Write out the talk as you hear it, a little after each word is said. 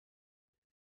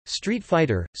Street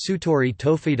Fighter, Sutori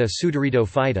Tofita Sutorito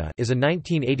Fighta is a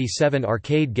 1987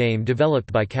 arcade game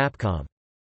developed by Capcom.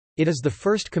 It is the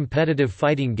first competitive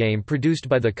fighting game produced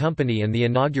by the company and the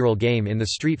inaugural game in the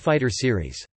Street Fighter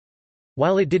series.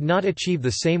 While it did not achieve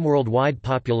the same worldwide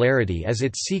popularity as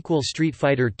its sequel Street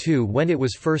Fighter II when it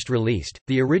was first released,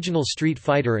 the original Street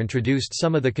Fighter introduced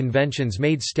some of the conventions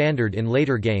made standard in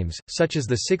later games, such as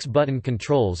the 6-button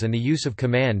controls and the use of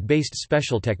command-based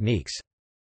special techniques.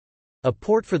 A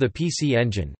port for the PC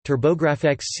Engine,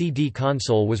 TurboGrafx CD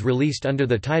console was released under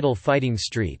the title Fighting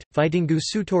Street, Fightingu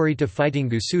Sutori to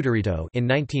Fightingu Sutorito in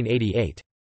 1988.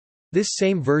 This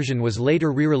same version was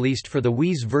later re-released for the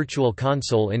Wii's Virtual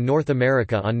Console in North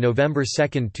America on November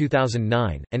 2,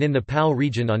 2009, and in the PAL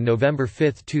region on November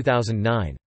 5,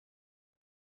 2009.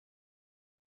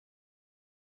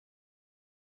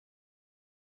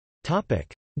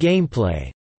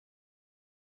 Gameplay.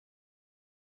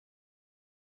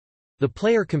 The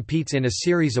player competes in a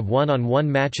series of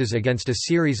one-on-one matches against a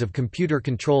series of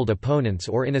computer-controlled opponents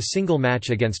or in a single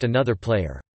match against another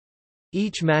player.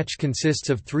 Each match consists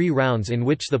of 3 rounds in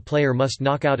which the player must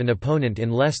knock out an opponent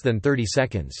in less than 30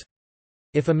 seconds.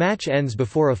 If a match ends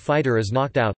before a fighter is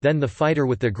knocked out, then the fighter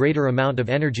with the greater amount of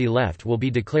energy left will be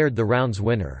declared the round's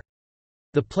winner.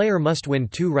 The player must win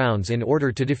 2 rounds in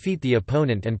order to defeat the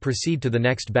opponent and proceed to the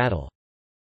next battle.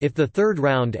 If the third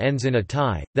round ends in a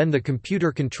tie, then the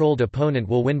computer-controlled opponent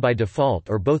will win by default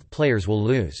or both players will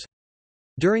lose.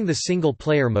 During the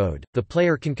single-player mode, the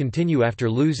player can continue after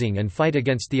losing and fight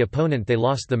against the opponent they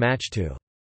lost the match to.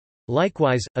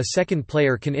 Likewise, a second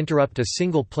player can interrupt a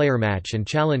single-player match and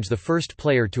challenge the first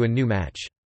player to a new match.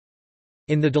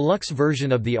 In the deluxe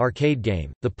version of the arcade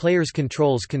game, the player's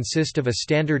controls consist of a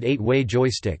standard 8-way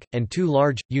joystick, and 2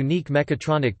 large, unique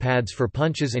mechatronic pads for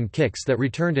punches and kicks that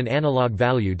returned an analog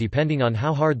value depending on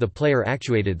how hard the player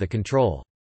actuated the control.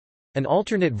 An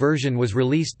alternate version was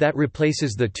released that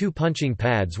replaces the 2 punching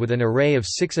pads with an array of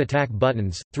 6 attack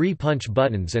buttons, 3 punch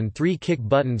buttons and 3 kick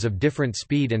buttons of different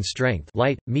speed and strength,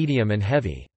 light, medium and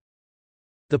heavy.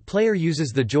 The player uses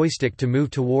the joystick to move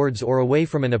towards or away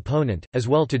from an opponent, as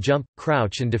well to jump,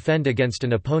 crouch and defend against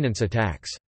an opponent's attacks.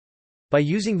 By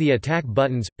using the attack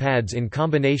buttons, pads in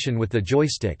combination with the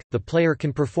joystick, the player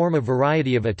can perform a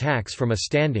variety of attacks from a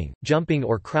standing, jumping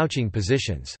or crouching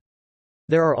positions.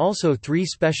 There are also 3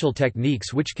 special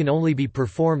techniques which can only be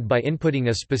performed by inputting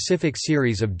a specific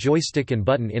series of joystick and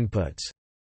button inputs.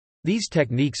 These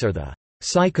techniques are the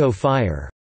Psycho Fire,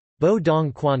 Bo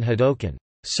Dong Quan Hadoken,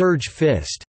 Surge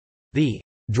Fist, the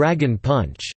Dragon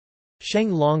Punch,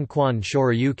 Sheng Long Quan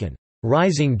Shoryuken,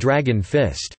 Rising Dragon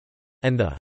Fist, and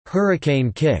the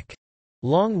Hurricane Kick,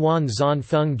 Long Wan Zan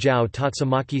Feng Jiao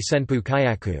Tatsumaki Senpu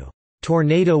Kyaku,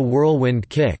 Tornado Whirlwind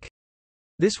Kick.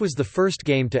 This was the first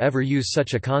game to ever use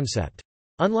such a concept.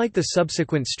 Unlike the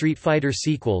subsequent Street Fighter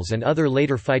sequels and other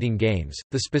later fighting games,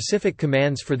 the specific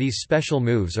commands for these special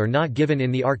moves are not given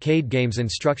in the arcade game's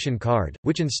instruction card,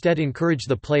 which instead encourage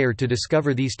the player to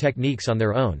discover these techniques on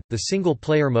their own. The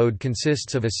single-player mode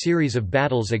consists of a series of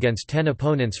battles against 10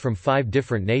 opponents from 5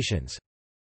 different nations.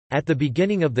 At the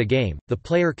beginning of the game, the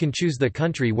player can choose the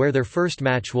country where their first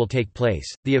match will take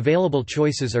place. The available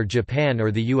choices are Japan or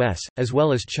the US, as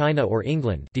well as China or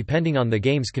England, depending on the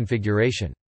game's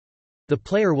configuration. The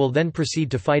player will then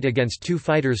proceed to fight against 2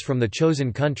 fighters from the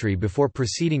chosen country before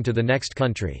proceeding to the next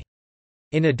country.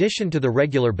 In addition to the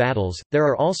regular battles, there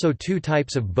are also 2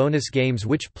 types of bonus games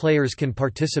which players can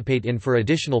participate in for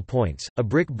additional points, a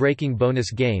brick-breaking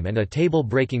bonus game and a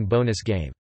table-breaking bonus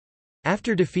game.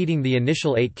 After defeating the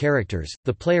initial 8 characters,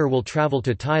 the player will travel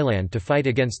to Thailand to fight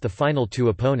against the final 2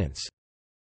 opponents.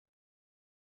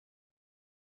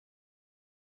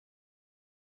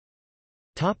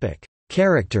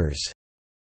 Characters.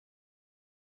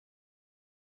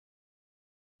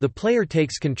 The player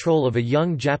takes control of a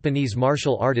young Japanese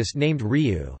martial artist named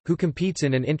Ryu, who competes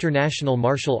in an international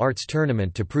martial arts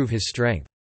tournament to prove his strength.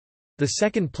 The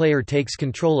second player takes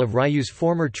control of Ryu's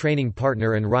former training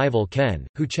partner and rival Ken,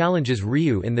 who challenges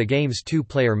Ryu in the game's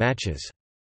 2-player matches.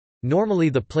 Normally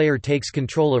the player takes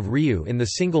control of Ryu in the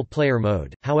single-player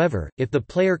mode, however, if the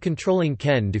player controlling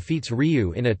Ken defeats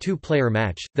Ryu in a 2-player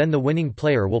match, then the winning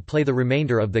player will play the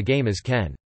remainder of the game as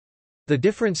Ken. The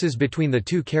differences between the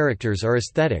 2 characters are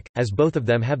aesthetic, as both of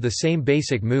them have the same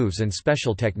basic moves and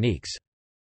special techniques.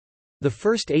 The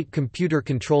first 8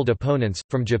 computer-controlled opponents,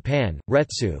 from Japan,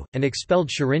 Retsu, an expelled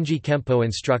Shirinji Kempo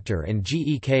instructor, and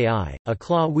Geki, a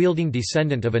claw-wielding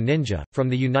descendant of a ninja, from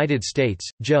the United States,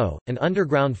 Joe, an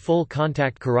underground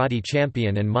full-contact karate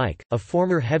champion, and Mike, a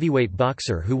former heavyweight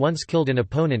boxer who once killed an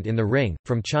opponent in the ring,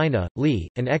 from China, Li,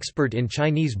 an expert in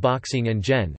Chinese boxing, and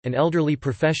Jen, an elderly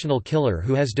professional killer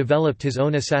who has developed his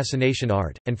own assassination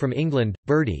art, and from England,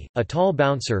 Birdie, a tall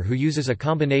bouncer who uses a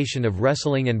combination of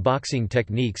wrestling and boxing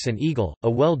techniques, and Eagle, a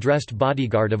well-dressed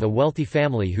bodyguard of a wealthy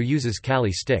family who uses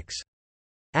Kali sticks.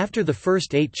 After the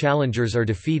first 8 challengers are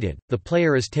defeated, the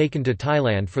player is taken to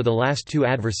Thailand for the last 2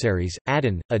 adversaries,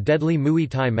 Adin, a deadly Muay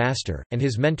Thai master, and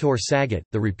his mentor Sagat,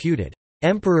 the reputed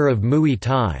Emperor of Muay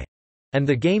Thai, and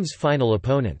the game's final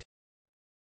opponent.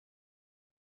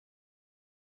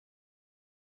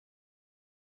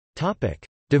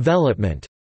 Development.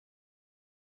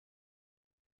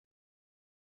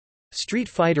 Street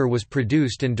Fighter was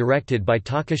produced and directed by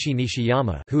Takashi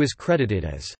Nishiyama, who is credited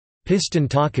as Piston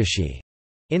Takashi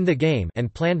in the game,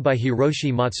 and planned by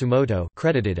Hiroshi Matsumoto,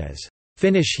 credited as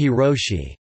Finish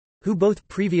Hiroshi, who both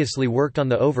previously worked on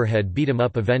the overhead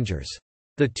beat-em-up Avengers.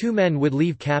 The 2 men would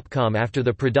leave Capcom after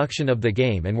the production of the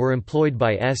game and were employed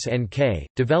by SNK,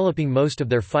 developing most of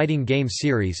their fighting game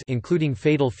series, including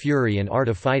Fatal Fury and Art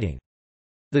of Fighting.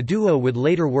 The duo would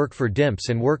later work for Dimps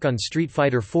and work on Street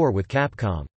Fighter IV with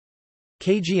Capcom.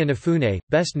 Keiji Inafune,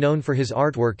 best known for his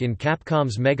artwork in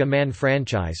Capcom's Mega Man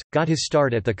franchise, got his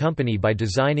start at the company by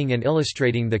designing and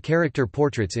illustrating the character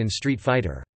portraits in Street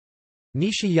Fighter.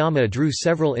 Nishiyama drew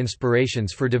several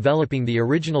inspirations for developing the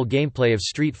original gameplay of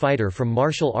Street Fighter from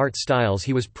martial art styles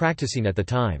he was practicing at the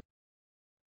time.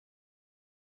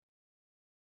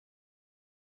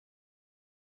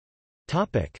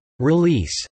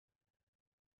 Release.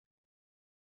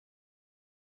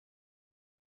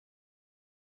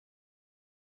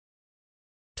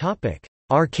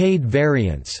 Arcade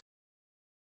variants.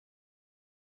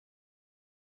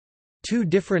 2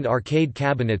 different arcade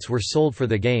cabinets were sold for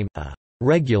the game, a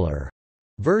regular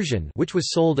version which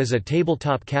was sold as a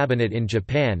tabletop cabinet in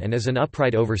Japan and as an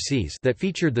upright overseas that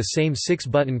featured the same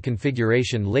 6-button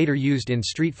configuration later used in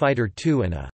Street Fighter II,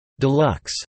 and a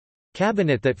deluxe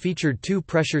cabinet that featured 2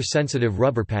 pressure-sensitive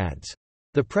rubber pads.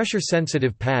 The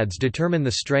pressure-sensitive pads determine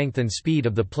the strength and speed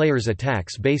of the player's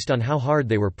attacks based on how hard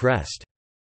they were pressed.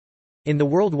 In the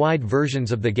worldwide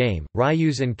versions of the game,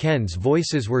 Ryu's and Ken's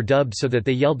voices were dubbed so that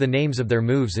they yelled the names of their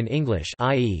moves in English,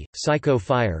 i.e., Psycho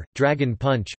Fire, Dragon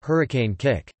Punch, Hurricane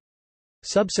Kick.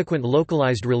 Subsequent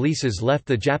localized releases left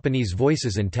the Japanese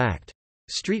voices intact.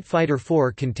 Street Fighter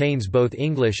IV contains both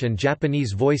English and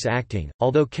Japanese voice acting,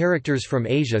 although characters from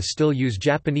Asia still use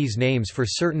Japanese names for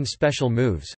certain special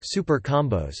moves, super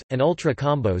combos, and ultra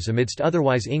combos amidst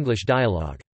otherwise English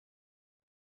dialogue.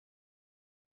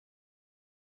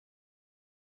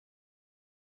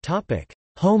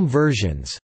 Home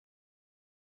versions.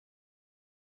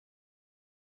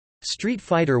 Street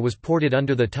Fighter was ported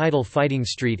under the title Fighting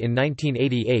Street in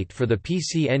 1988 for the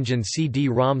PC Engine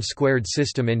CD-ROM squared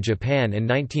system in Japan and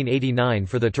 1989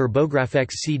 for the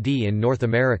TurboGrafx CD in North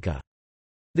America.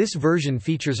 This version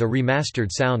features a remastered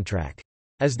soundtrack.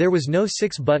 As there was no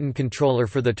 6-button controller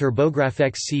for the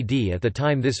TurboGrafx CD at the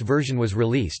time this version was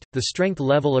released, the strength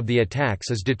level of the attacks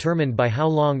is determined by how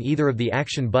long either of the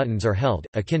action buttons are held,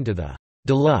 akin to the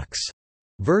deluxe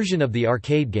version of the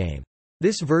arcade game.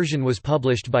 This version was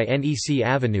published by NEC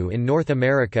Avenue in North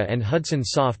America and Hudson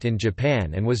Soft in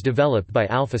Japan and was developed by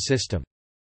Alpha System.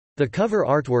 The cover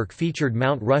artwork featured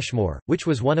Mount Rushmore, which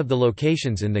was one of the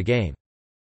locations in the game.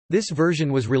 This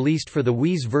version was released for the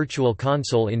Wii's Virtual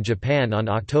Console in Japan on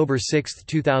October 6,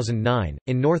 2009,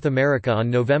 in North America on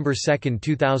November 2,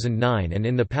 2009 and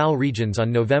in the PAL regions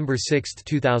on November 6,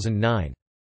 2009.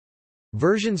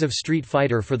 Versions of Street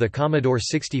Fighter for the Commodore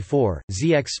 64,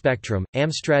 ZX Spectrum,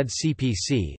 Amstrad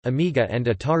CPC, Amiga and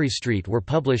Atari ST were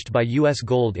published by US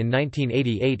Gold in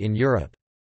 1988 in Europe.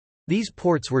 These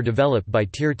ports were developed by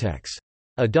Tiertex.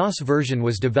 A DOS version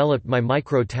was developed by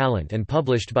Micro Talent and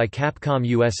published by Capcom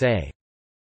USA.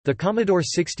 The Commodore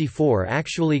 64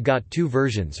 actually got 2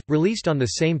 versions, released on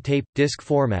the same tape-disc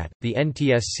format, the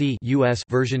NTSC US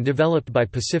version developed by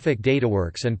Pacific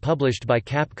Dataworks and published by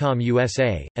Capcom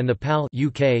USA, and the PAL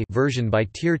UK version by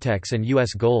Tiertex and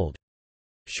US Gold.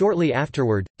 Shortly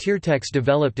afterward, Tiertex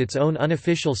developed its own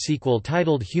unofficial sequel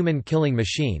titled Human Killing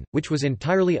Machine, which was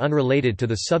entirely unrelated to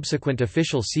the subsequent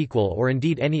official sequel or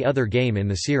indeed any other game in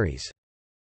the series.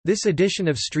 This edition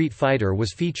of Street Fighter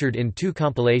was featured in 2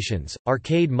 compilations,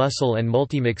 Arcade Muscle and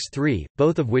Multimix 3,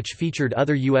 both of which featured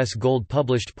other US Gold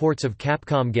published ports of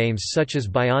Capcom games such as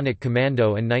Bionic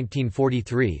Commando and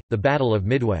 1943, The Battle of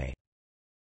Midway.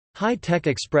 High-Tech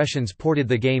Expressions ported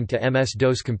the game to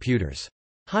MS-DOS computers.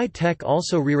 High-Tech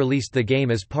also re-released the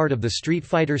game as part of the Street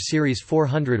Fighter Series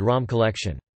 400 ROM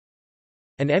collection.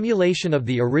 An emulation of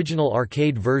the original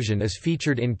arcade version is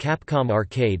featured in Capcom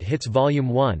Arcade Hits Volume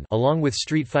 1 along with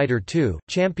Street Fighter II,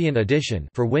 Champion Edition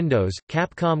for Windows,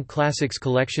 Capcom Classics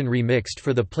Collection Remixed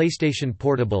for the PlayStation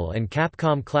Portable and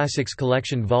Capcom Classics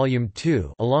Collection Volume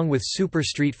 2 along with Super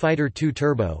Street Fighter II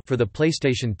Turbo for the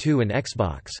PlayStation 2 and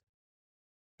Xbox.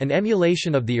 An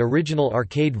emulation of the original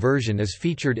arcade version is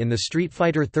featured in the Street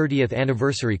Fighter 30th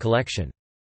Anniversary Collection.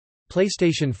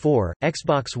 PlayStation 4,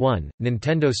 Xbox One,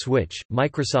 Nintendo Switch,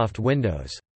 Microsoft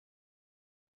Windows.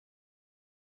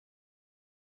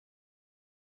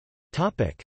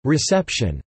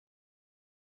 Reception.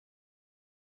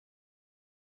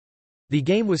 The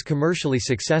game was commercially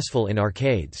successful in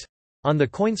arcades. On the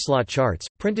CoinSlot charts,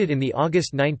 printed in the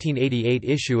August 1988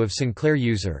 issue of Sinclair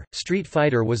User, Street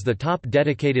Fighter was the top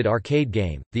dedicated arcade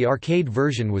game. The arcade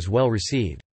version was well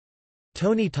received.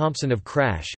 Tony Thompson of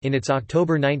Crash, in its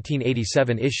October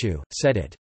 1987 issue, said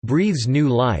it breathes new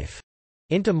life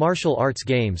into martial arts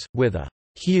games, with a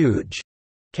huge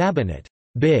cabinet,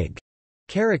 big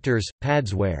characters,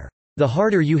 pads where the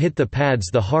harder you hit the pads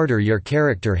the harder your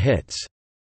character hits,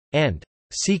 and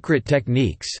secret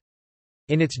techniques.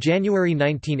 In its January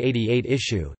 1988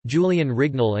 issue, Julian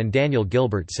Rignall and Daniel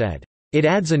Gilbert said, "It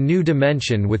adds a new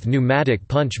dimension with pneumatic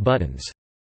punch buttons,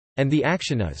 and the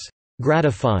action is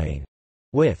gratifying,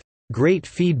 with great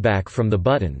feedback from the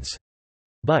buttons.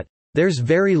 But there's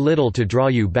very little to draw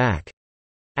you back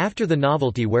after the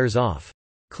novelty wears off."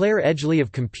 Claire Edgley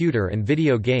of Computer and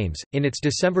Video Games, in its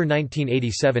December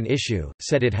 1987 issue,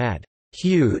 said it had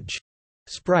huge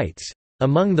sprites,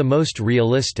 among the most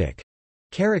realistic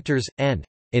characters, and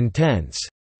intense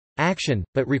action,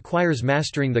 but requires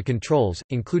mastering the controls,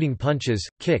 including punches,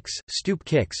 kicks, stoop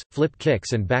kicks, flip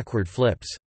kicks and backward flips.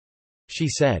 She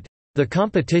said, "The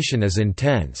competition is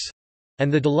intense, and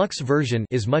the deluxe version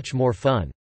is much more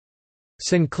fun."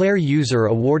 Sinclair User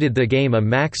awarded the game a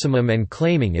maximum and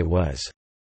claiming it was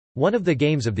one of the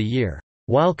games of the year,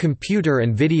 while Computer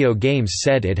and Video Games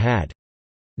said it had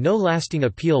no lasting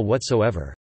appeal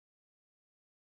whatsoever.